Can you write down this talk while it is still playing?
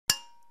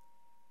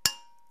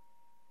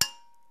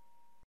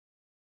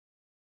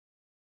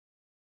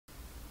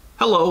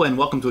Hello and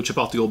welcome to a Chip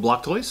Off the Old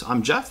Block Toys.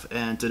 I'm Jeff,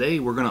 and today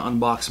we're going to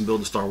unbox and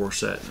build a Star Wars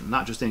set.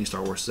 Not just any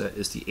Star Wars set,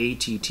 it's the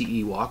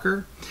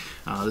LegoAt-TE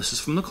This is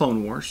from the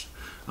Clone Wars.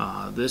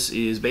 This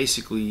is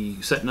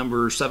basically set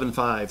number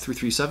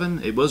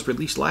 75337. It was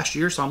released last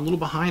year, so I'm a little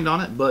behind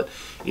on it, but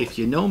if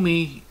you know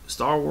me,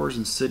 Star Wars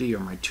and City are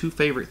my two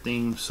favorite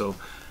themes, so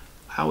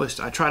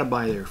I try to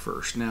buy there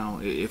first. Now,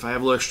 if I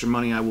have a little extra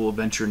money, I will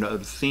venture into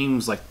other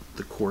themes like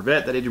the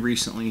Corvette that I did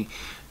recently,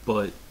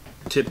 but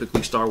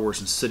typically Star Wars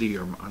and City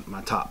are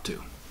my top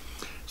two.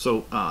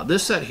 So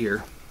this set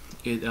here,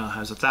 it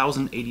has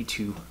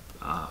 1,082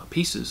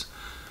 pieces.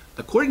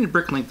 According to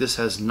Bricklink, this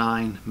has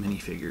 9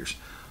 minifigures,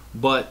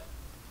 but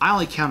I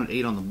only counted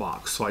 8 on the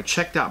box. So I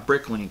checked out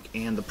Bricklink,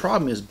 and the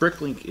problem is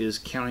Bricklink is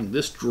counting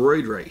this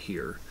droid right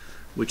here,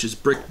 which is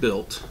brick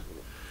built,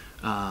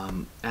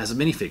 as a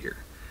minifigure.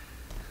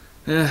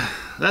 That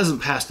doesn't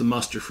pass the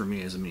muster for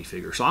me as a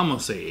minifigure, so I'm gonna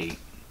say 8.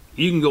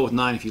 You can go with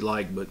 9 if you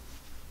like, but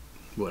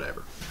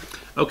whatever.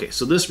 Okay,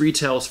 so this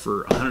retails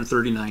for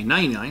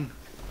 $139.99.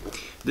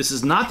 This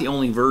is not the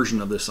only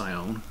version of this I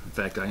own. In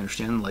fact, I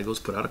understand Lego's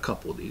put out a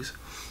couple of these.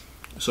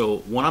 So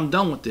when I'm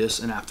done with this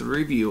and after the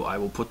review, I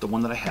will put the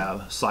one that I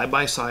have side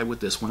by side with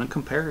this one and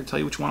compare and tell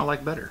you which one I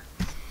like better.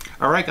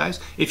 Alright guys,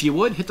 if you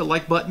would, hit the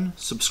like button,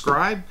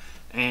 subscribe,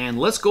 and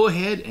let's go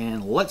ahead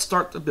and let's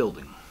start the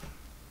building.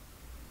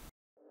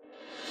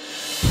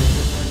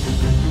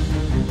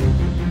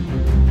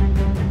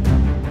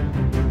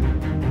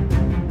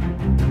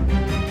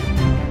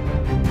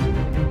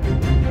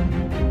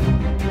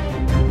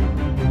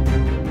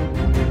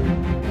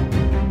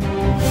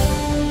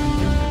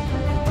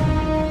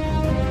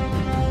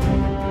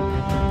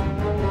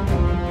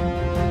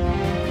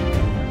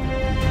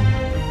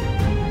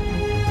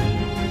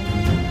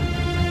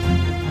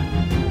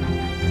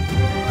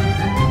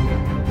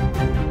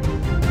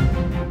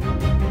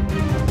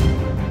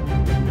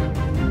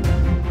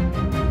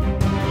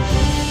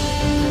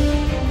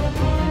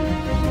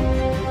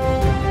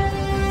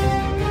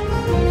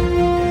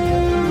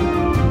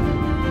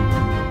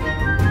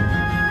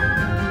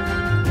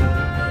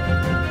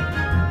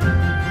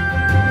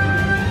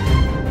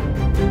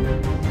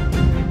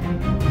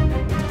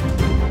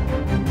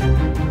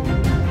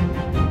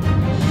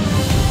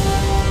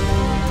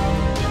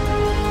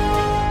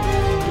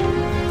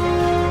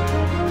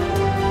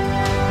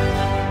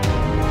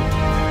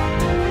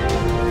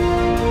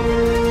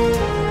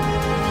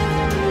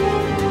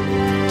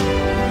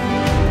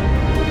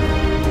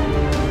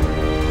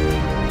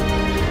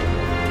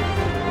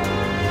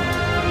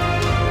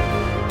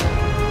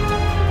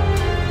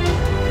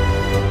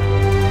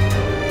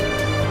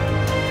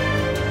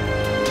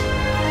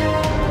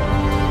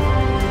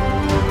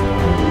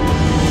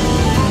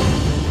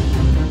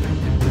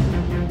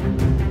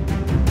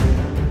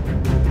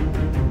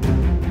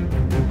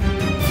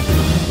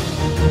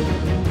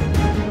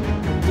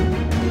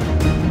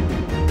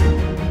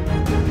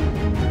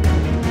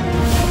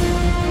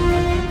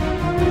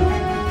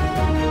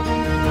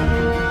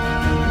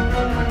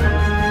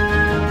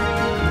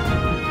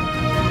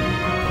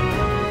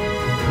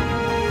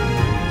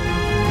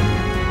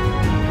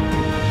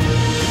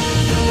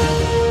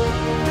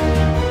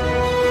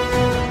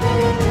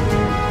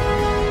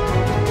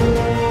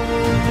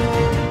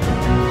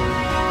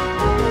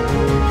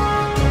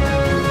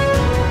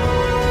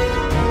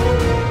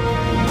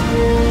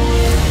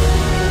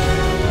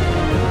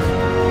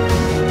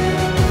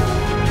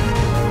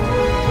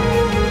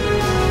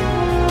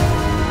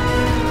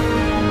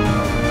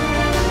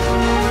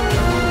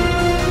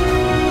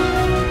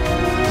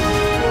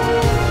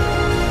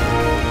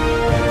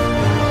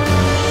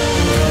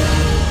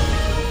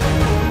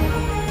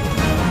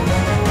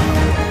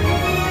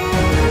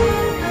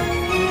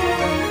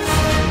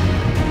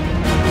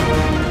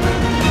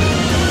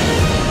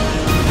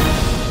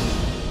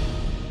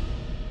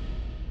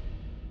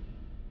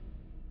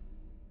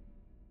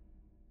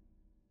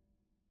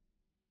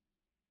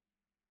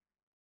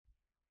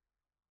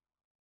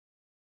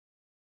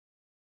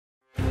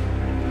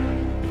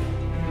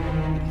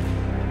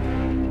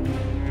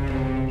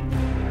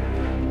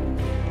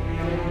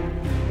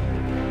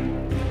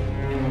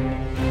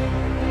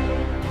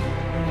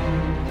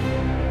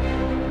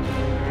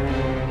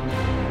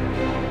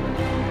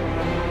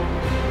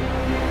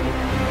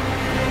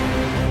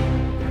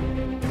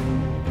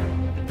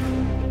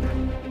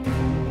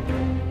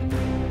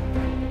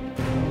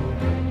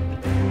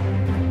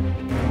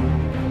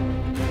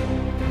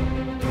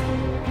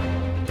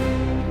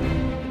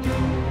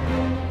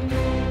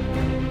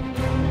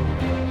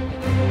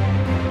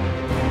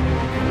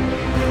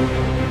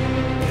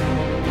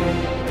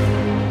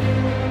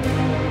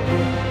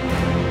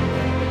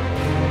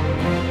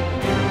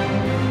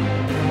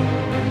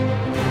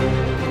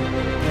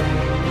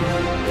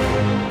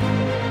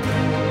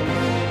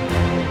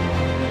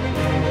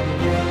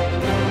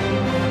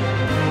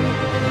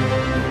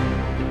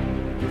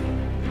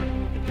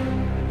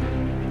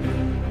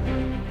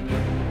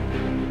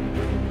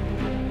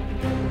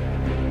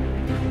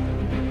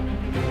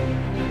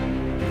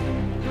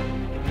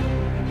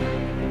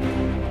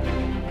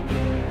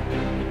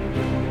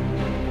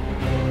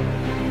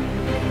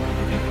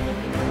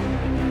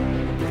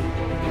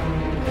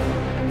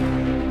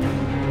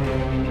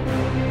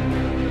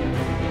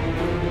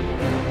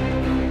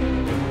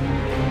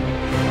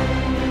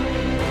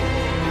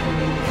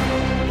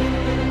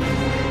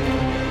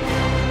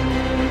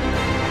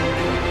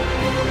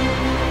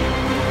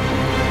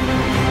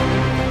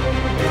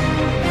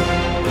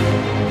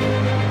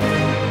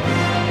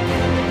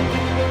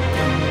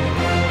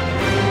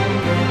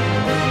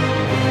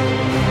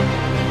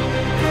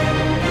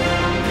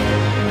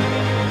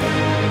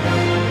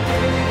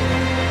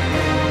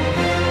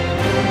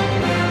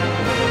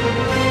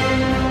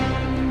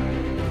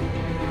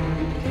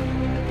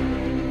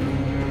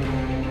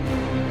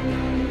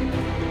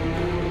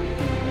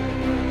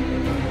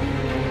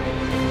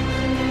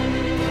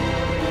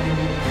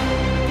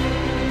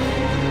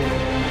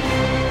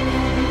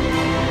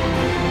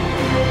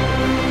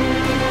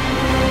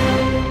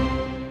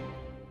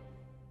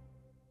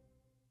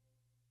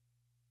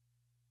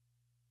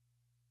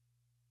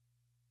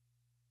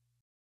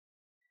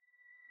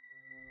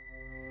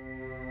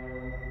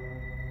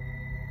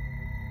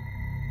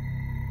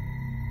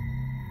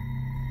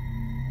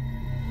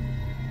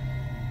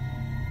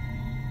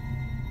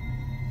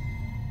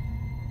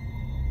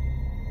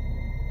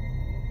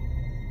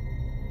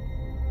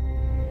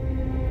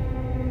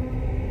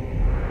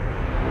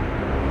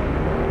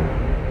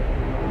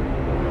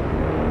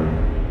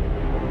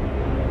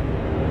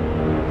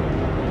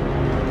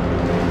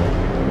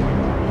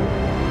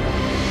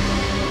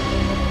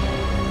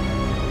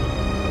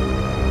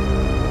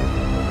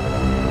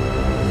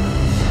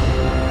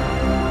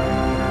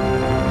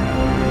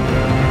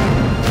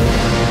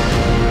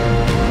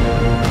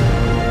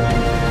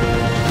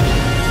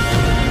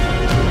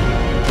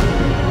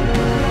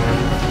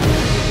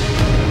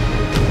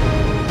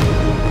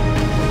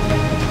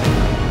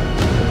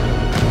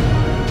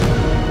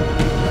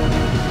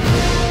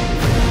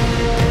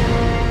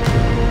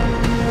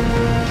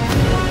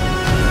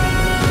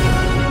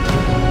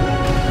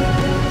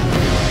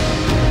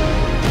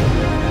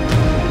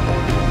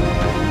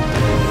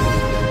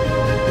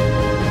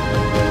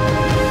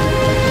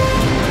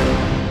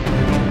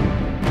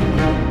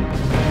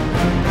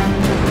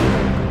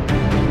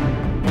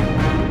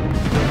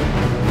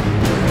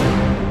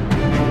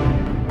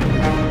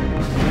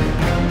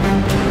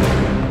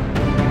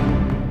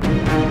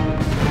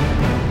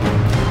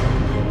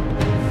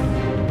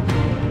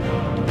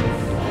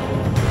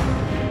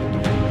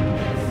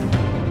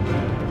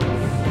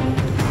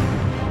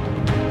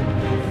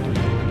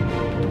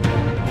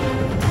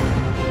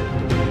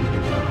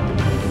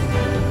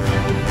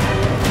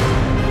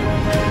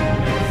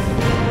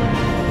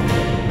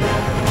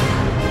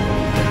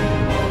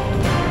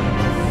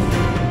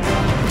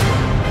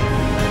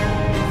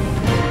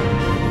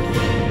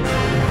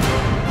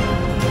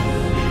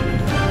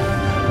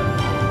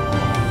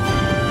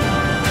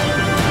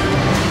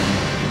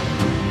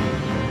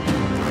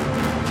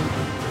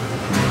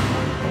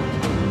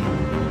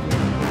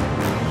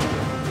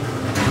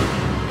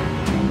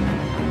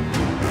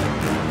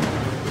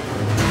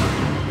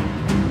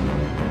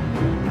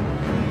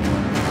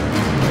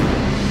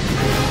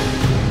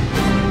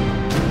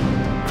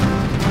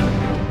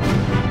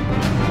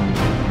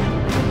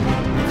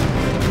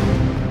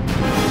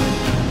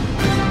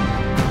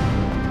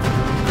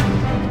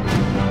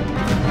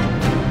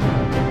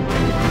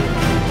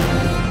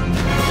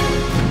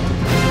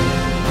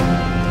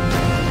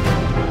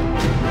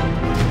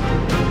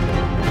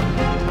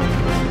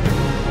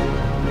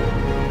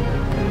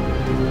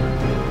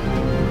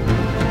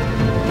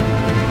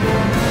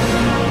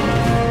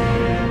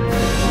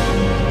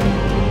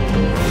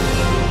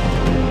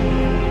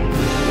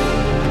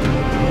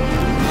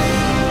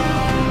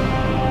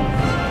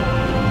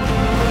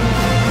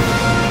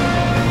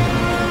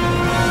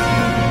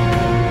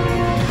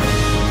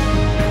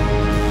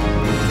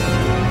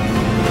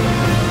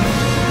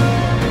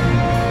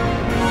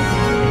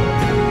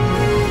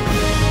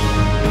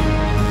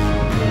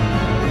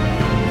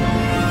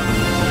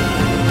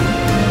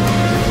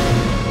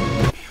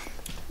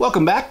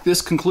 Welcome back.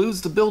 This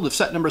concludes the build of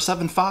set number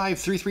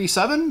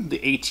 75337, the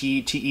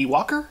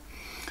AT-TEWalker.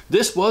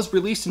 This was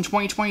released in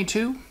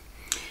 2022.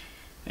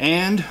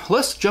 And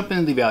let's jump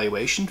into the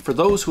evaluation. For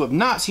those who have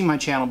not seen my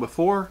channel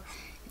before,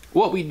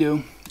 what we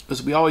do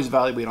is we always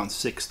evaluate on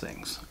 6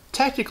 things.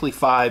 Technically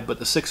 5, but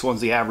the 6th one's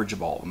the average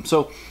of all of them.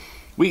 So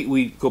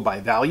we go by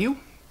value,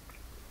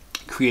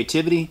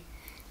 creativity,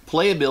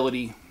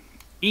 playability,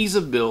 ease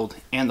of build,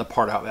 and the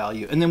part out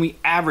value. And then we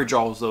average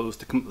all of those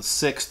to come up with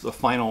 6th, the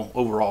final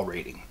overall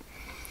rating.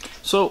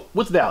 So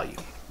with value,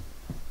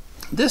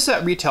 this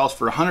set retails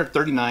for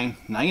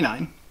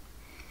 $139.99.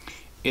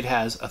 It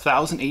has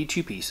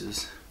 1,082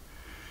 pieces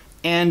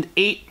and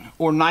 8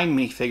 or 9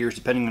 minifigures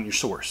depending on your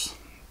source.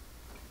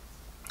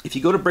 If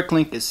you go to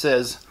Bricklink, it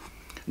says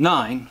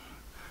 9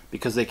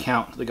 because they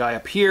count the guy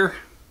up here,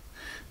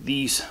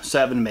 these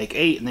 7 make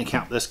 8, and they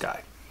count this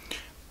guy.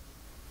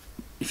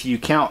 If you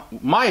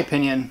count my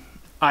opinion,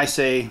 I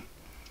say,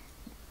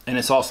 and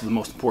it's also the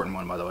most important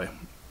one by the way,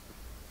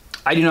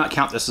 I do not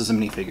count this as a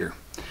minifigure.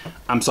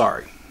 I'm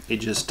sorry. It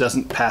just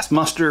doesn't pass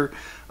muster.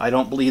 I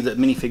don't believe that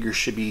minifigures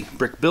should be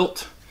brick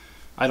built.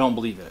 I don't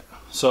believe in it.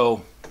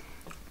 So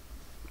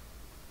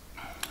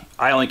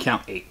I only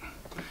count 8.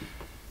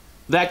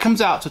 That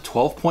comes out to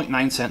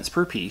 12.9 cents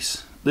per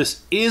piece.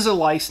 This is a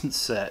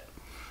licensed set,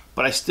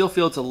 but I still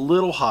feel it's a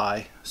little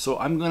high, so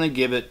I'm going to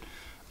give it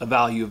a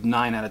value of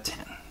 9 out of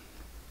 10.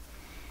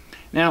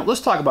 Now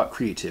let's talk about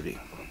creativity.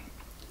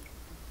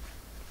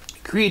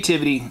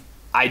 Creativity,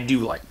 I do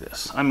like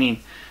this. I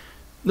mean,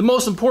 the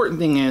most important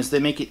thing is they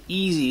make it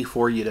easy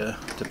for you to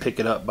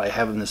pick it up by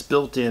having this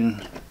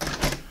built-in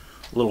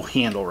little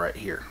handle right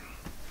here.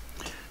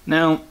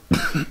 Now,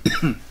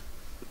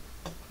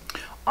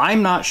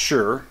 I'm not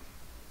sure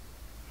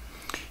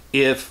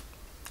if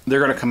they're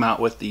going to come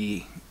out with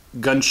the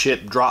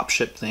gunship,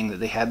 dropship thing that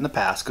they had in the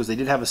past, because they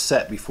did have a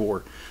set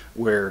before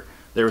where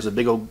there was a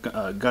big old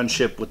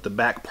gunship with the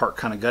back part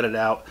kind of gutted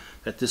out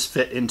that this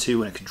fit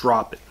into and it could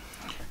drop it.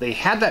 They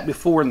had that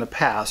before in the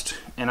past,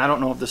 and I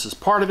don't know if this is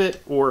part of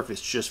it or if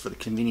it's just for the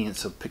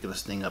convenience of picking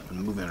this thing up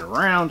and moving it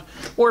around,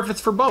 or if it's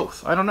for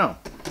both. I don't know.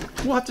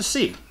 We'll have to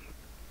see.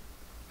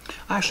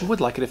 I actually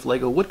would like it if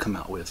Lego would come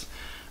out with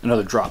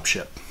another drop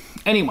ship.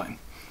 Anyway,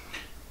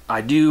 I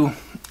do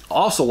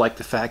also like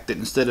the fact that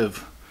instead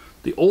of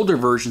the older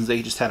versions,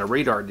 they just had a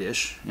radar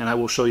dish, and I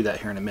will show you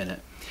that here in a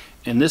minute.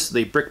 And this,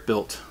 they brick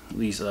built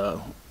these,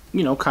 you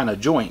know, kind of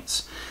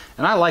joints,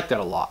 and I like that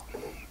a lot.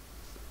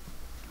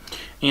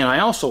 And I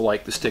also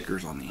like the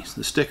stickers on these.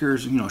 The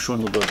stickers, you know,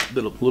 showing a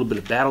little bit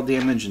of battle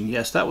damage, and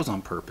yes, that was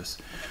on purpose.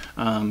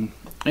 And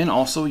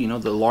also, you know,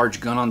 the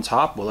large gun on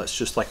top, well, that's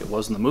just like it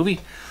was in the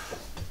movie.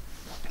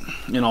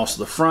 And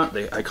also the front,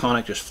 the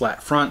iconic just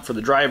flat front for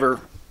the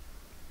driver.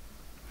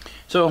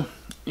 So,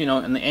 you know,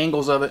 and the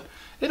angles of it,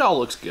 it all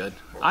looks good.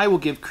 I will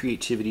give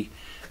creativity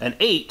an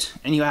 8.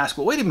 And you ask,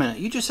 well, wait a minute,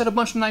 you just said a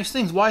bunch of nice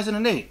things. Why is it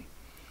an 8?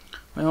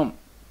 Well,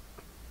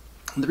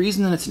 the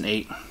reason that it's an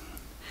 8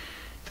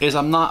 is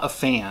I'm not a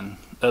fan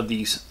of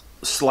these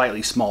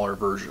slightly smaller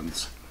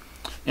versions.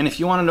 And if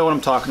you want to know what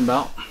I'm talking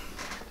about,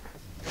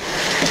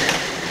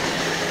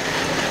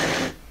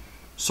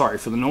 sorry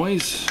for the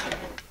noise,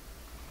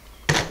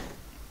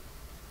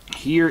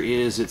 here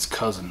is its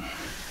cousin.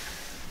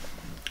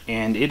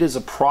 And it is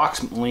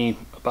approximately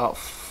about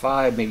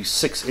 5, maybe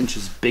 6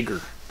 inches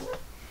bigger,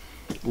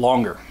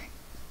 longer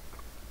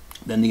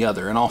than the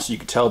other. And also you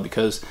can tell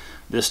because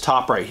this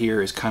top right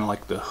here is kind of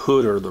like the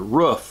hood or the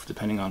roof,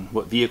 depending on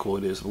what vehicle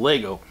it is of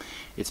Lego.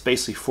 It's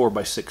basically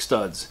 4x6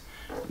 studs.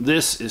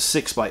 This is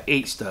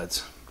 6x8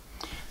 studs,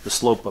 the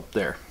slope up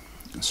there.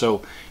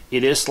 So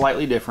it is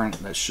slightly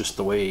different. That's just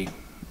the way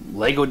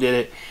Lego did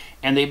it.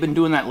 And they've been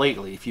doing that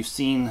lately. If you've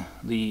seen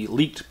the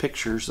leaked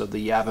pictures of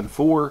the Yavin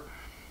 4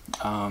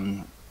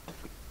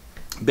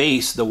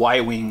 base, the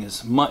Y-wing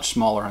is much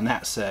smaller on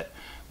that set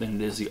than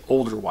it is the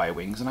older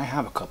Y-wings. And I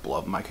have a couple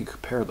of them. I can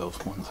compare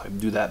those ones. I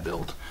do that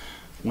build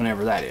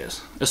whenever that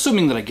is,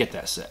 assuming that I get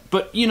that set.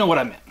 But you know what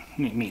I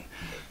mean.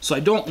 So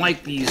I don't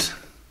like these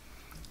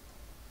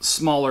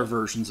smaller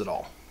versions at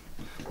all.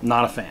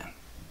 Not a fan.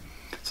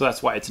 So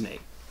that's why it's an 8.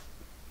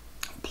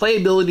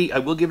 Playability, I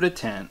will give it a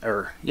 10,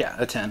 or yeah,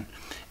 a 10.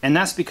 And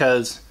that's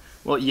because,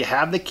 well, you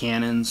have the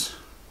cannons,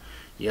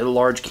 you have the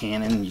large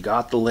cannon, you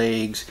got the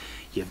legs,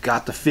 you've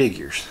got the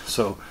figures.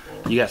 So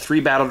you got 3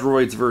 battle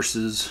droids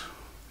versus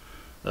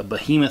a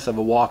behemoth of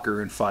a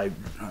walker and 5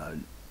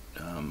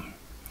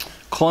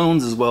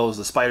 clones, as well as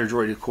the spider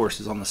droid, of course,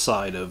 is on the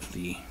side of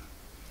the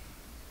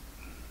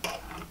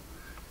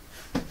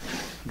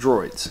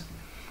droids.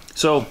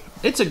 So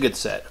it's a good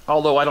set,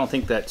 although I don't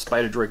think that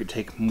spider droid could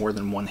take more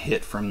than 1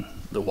 hit from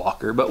the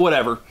walker, but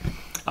whatever.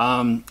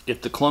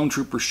 If the clone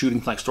troopers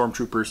shooting like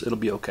stormtroopers, it'll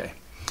be okay.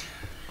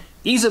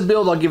 Ease of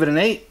build, I'll give it an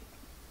 8.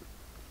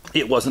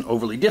 It wasn't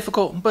overly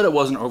difficult, but it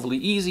wasn't overly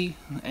easy,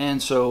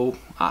 and so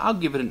I'll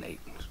give it an 8.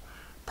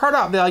 Part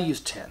out value is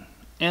 10.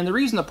 And the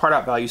reason the part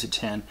out value is a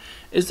 10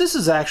 is this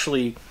is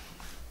actually,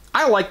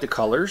 I like the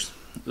colors,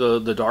 the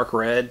dark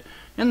red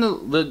and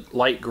the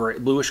light gray,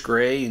 bluish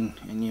gray, and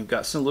you've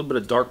got some little bit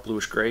of dark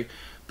bluish gray.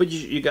 but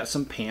you got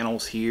some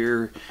panels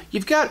here.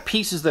 You've got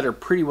pieces that are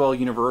pretty well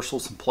universal,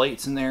 some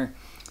plates in there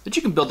that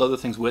you can build other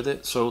things with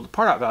it. So the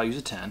part out value is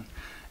a 10.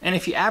 And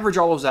if you average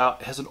all those out,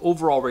 it has an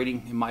overall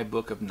rating in my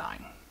book of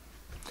 9.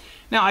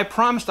 Now, I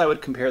promised I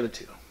would compare the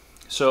two.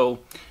 So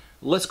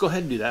let's go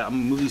ahead and do that. I'm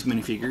gonna move these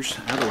minifigures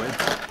out of the way.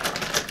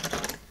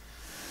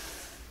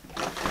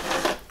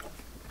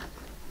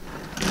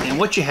 And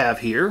what you have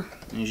here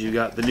is you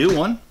got the new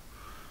one,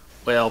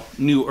 well,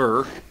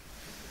 newer,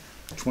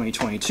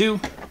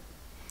 2022.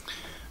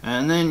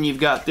 And then you've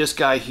got this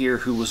guy here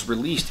who was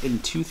released in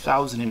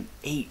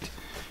 2008.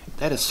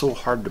 That is so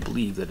hard to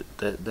believe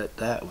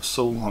that was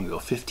so long ago,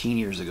 15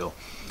 years ago.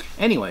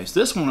 Anyways,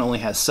 this one only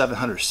has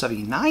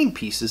 779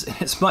 pieces, and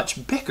it's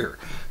much bigger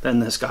than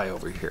this guy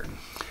over here.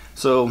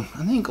 So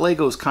I think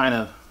Lego's kind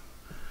of,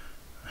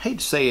 I hate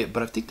to say it,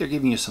 but I think they're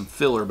giving you some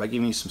filler by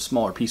giving you some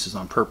smaller pieces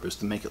on purpose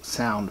to make it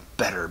sound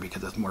better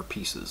because there's more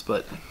pieces.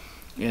 But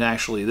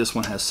actually, this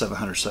one has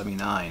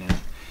 779, and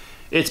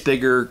it's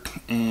bigger.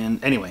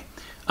 And anyway,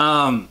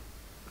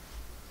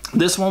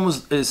 this one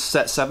is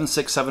set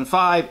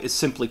 7675. It's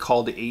simply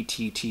called the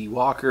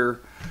LegoAT-TEWalker,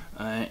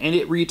 and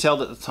it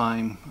retailed at the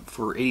time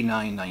for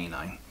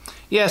 $89.99.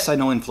 Yes, I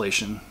know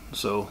inflation,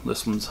 so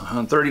this one's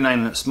 $139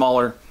 and it's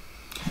smaller.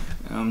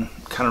 Kind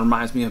of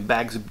reminds me of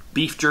bags of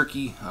beef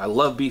jerky. I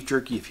love beef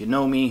jerky. If you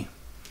know me,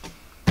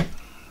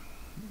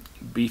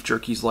 beef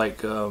jerky's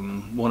like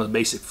one of the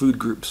basic food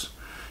groups.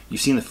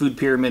 You've seen the food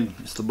pyramid,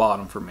 it's the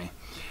bottom for me.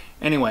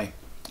 Anyway,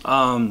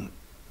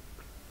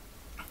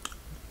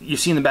 you've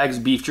seen the bags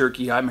of beef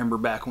jerky. I remember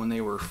back when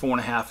they were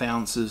 4.5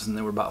 ounces and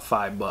they were about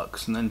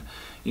 $5. And then,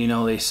 you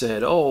know, they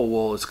said, oh,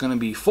 well, it's going to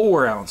be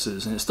 4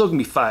 ounces and it's still going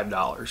to be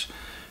 $5.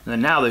 And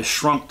then now they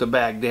shrunk the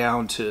bag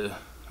down to,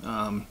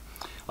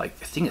 like,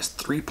 I think it's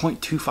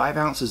 3.25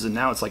 ounces, and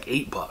now it's like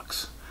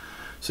 $8.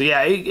 So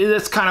yeah,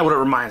 that's kind of what it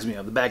reminds me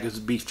of. The bag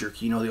of beef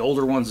jerky. You know, the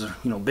older ones are,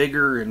 you know,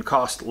 bigger and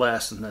cost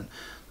less, and then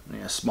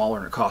smaller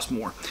and it costs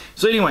more.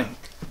 So anyway,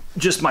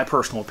 just my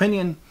personal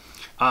opinion.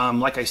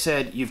 Like I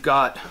said, you've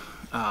got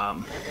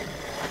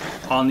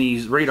on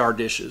these radar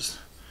dishes,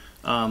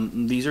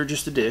 these are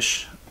just a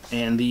dish,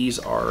 and these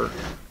are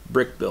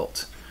brick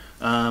built.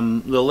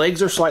 The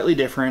legs are slightly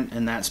different,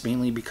 and that's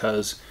mainly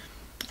because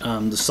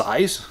the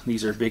size.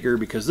 These are bigger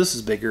because this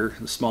is bigger,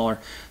 the smaller.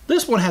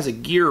 This one has a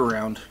gear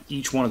around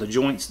each one of the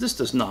joints. This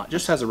does not,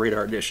 just has a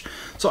radar dish.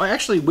 So I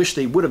actually wish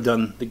they would have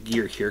done the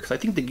gear here, because I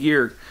think the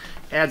gear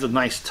adds a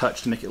nice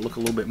touch to make it look a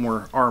little bit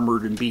more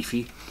armored and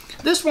beefy.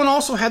 This one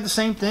also had the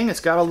same thing. It's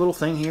got a little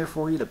thing here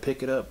for you to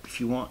pick it up if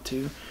you want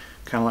to.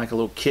 Kind of like a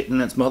little kitten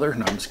and its mother.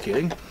 No, I'm just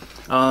kidding.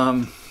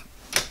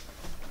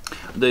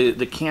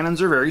 The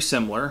cannons are very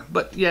similar,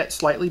 but yet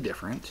slightly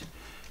different.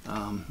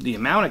 The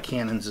amount of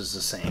cannons is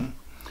the same.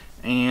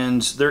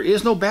 And there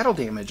is no battle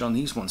damage on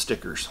these one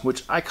stickers,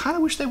 which I kind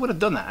of wish they would have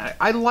done that.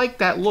 I like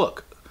that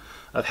look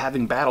of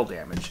having battle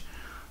damage.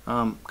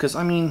 Because,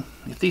 I mean,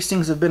 if these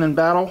things have been in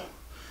battle,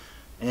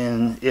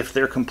 and if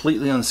they're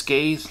completely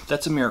unscathed,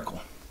 that's a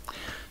miracle.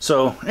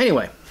 So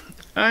anyway,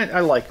 I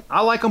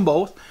like them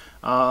both.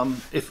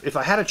 If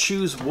I had to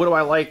choose what do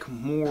I like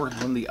more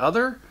than the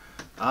other,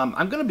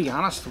 I'm going to be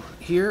honest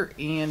here,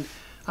 and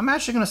I'm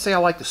actually going to say I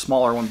like the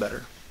smaller one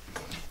better.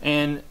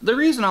 And the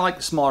reason I like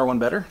the smaller one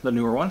better, the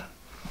newer one,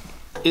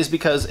 is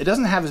because it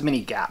doesn't have as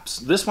many gaps.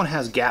 This one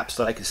has gaps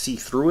that I can see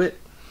through it,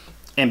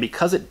 and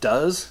because it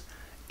doesn't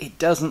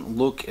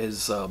look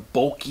as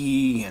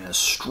bulky and as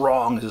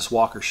strong as this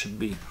walker should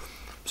be.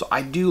 So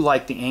I do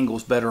like the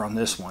angles better on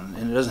this one,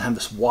 and it doesn't have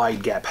this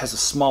wide gap. It has a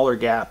smaller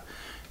gap,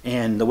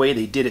 and the way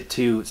they did it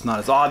too, it's not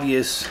as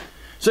obvious.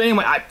 So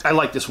anyway, I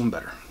like this one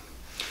better.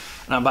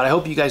 But I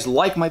hope you guys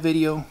like my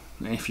video,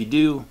 and if you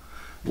do,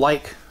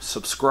 like,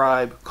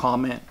 subscribe,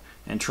 comment,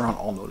 and turn on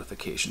all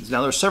notifications.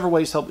 Now, there's several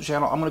ways to help the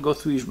channel. I'm going to go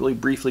through these really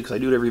briefly because I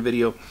do it every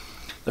video.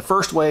 The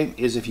first way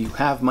is if you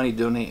have money to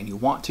donate and you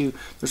want to,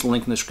 there's a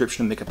link in the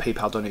description to make a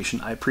PayPal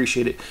donation. I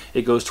appreciate it.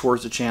 It goes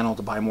towards the channel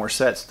to buy more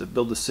sets, to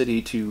build the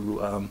city,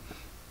 to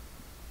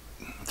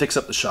fix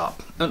up the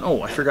shop. And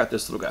oh, I forgot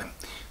this little guy.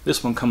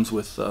 This one comes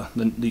with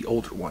the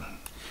older one,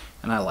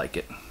 and I like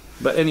it.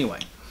 But anyway,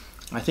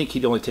 I think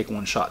he'd only take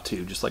one shot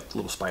too, just like the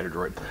little spider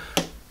droid.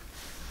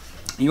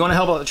 You want to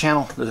help out the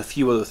channel, there's a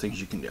few other things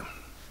you can do.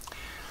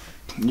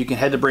 You can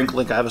head to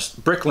Bricklink.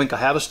 I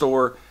have a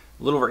store,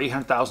 a little over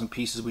 800,000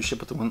 pieces we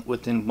ship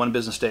within one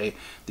business day.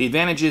 The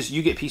advantage is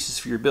you get pieces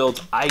for your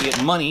builds. I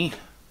get money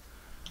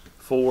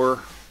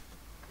for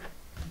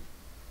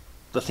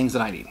the things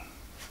that I need.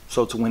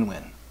 So it's a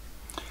win-win.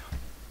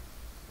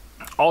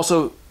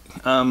 Also,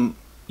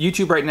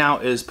 YouTube right now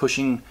is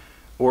pushing,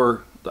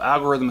 or the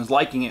algorithm is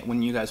liking it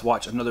when you guys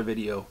watch another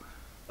video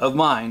of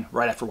mine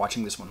right after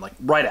watching this one, like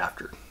right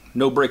after.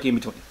 No break in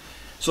between.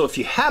 So if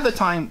you have the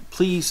time,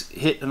 please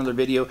hit another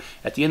video.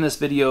 At the end of this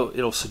video,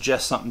 it'll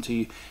suggest something to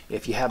you.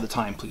 If you have the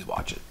time, please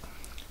watch it.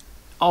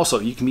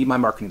 Also, you can be my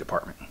marketing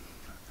department.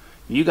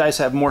 You guys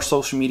have more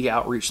social media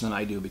outreach than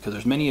I do because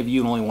there's many of you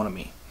and only one of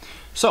me.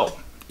 So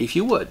if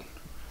you would,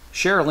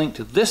 share a link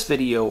to this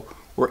video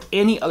or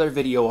any other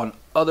video on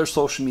other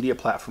social media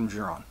platforms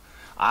you're on.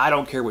 I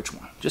don't care which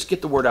one. Just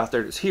get the word out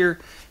there. It's here.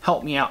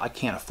 Help me out. I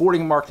can't afford a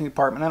marketing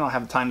department. I don't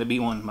have the time to be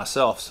one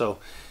myself. So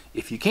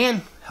if you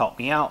can, help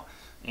me out,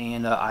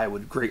 and I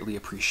would greatly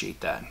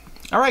appreciate that.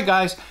 All right,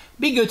 guys,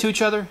 be good to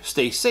each other.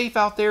 Stay safe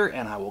out there,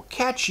 and I will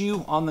catch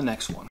you on the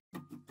next one.